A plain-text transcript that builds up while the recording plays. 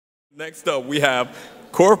Next up, we have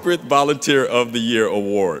Corporate Volunteer of the Year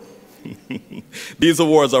Award. These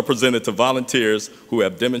awards are presented to volunteers who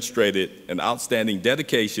have demonstrated an outstanding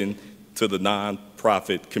dedication to the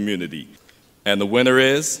nonprofit community. And the winner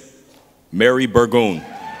is Mary Burgoon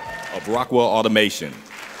of Rockwell Automation.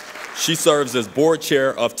 She serves as board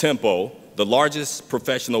chair of Tempo, the largest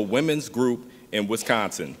professional women's group in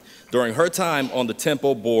Wisconsin. During her time on the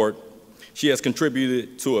Tempo board, she has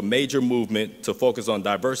contributed to a major movement to focus on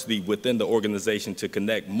diversity within the organization to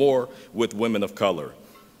connect more with women of color.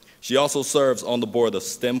 She also serves on the board of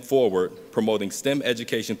STEM Forward, promoting STEM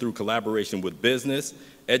education through collaboration with business,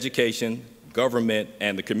 education, government,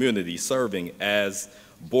 and the community, serving as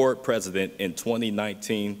board president in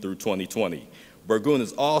 2019 through 2020. Burgoon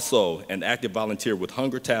is also an active volunteer with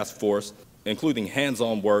Hunger Task Force, including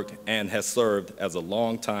hands-on work, and has served as a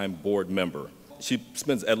longtime board member. She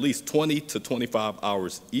spends at least 20 to 25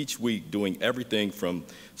 hours each week doing everything from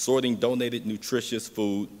sorting donated nutritious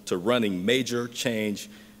food to running major change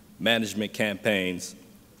management campaigns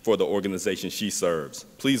for the organization she serves.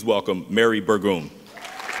 Please welcome Mary Burgoon.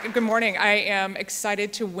 Good morning. I am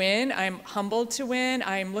excited to win. I'm humbled to win.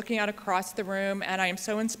 I'm looking out across the room, and I am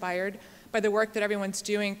so inspired by the work that everyone's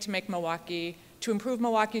doing to make Milwaukee, to improve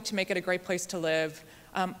Milwaukee, to make it a great place to live.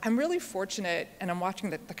 I'm really fortunate, and I'm watching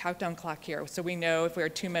the countdown clock here, so we know if we're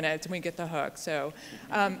 2 minutes and we get the hook. So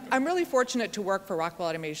I'm really fortunate to work for Rockwell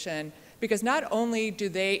Automation because not only do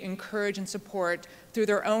they encourage and support through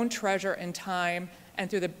their own treasure and time and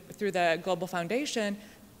through the Global Foundation,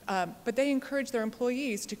 but they encourage their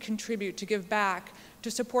employees to contribute, to give back,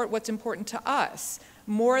 to support what's important to us,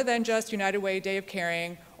 more than just United Way Day of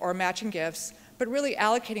Caring or matching gifts, but really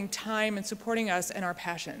allocating time and supporting us in our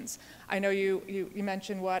passions. I know you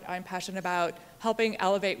mentioned what I'm passionate about, helping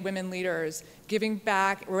elevate women leaders, giving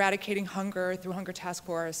back, eradicating hunger through Hunger Task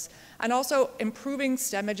Force, and also improving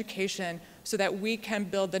STEM education so that we can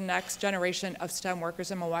build the next generation of STEM workers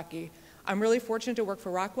in Milwaukee. I'm really fortunate to work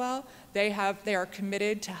for Rockwell. They are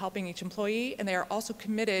committed to helping each employee, and they are also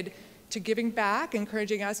committed to giving back,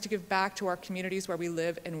 encouraging us to give back to our communities where we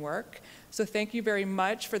live and work. So thank you very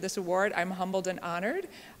much for this award. I'm humbled and honored.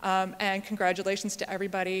 And congratulations to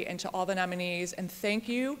everybody and to all the nominees. And thank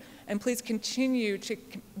you. And please continue to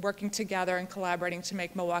working together and collaborating to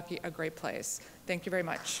make Milwaukee a great place. Thank you very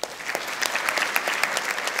much.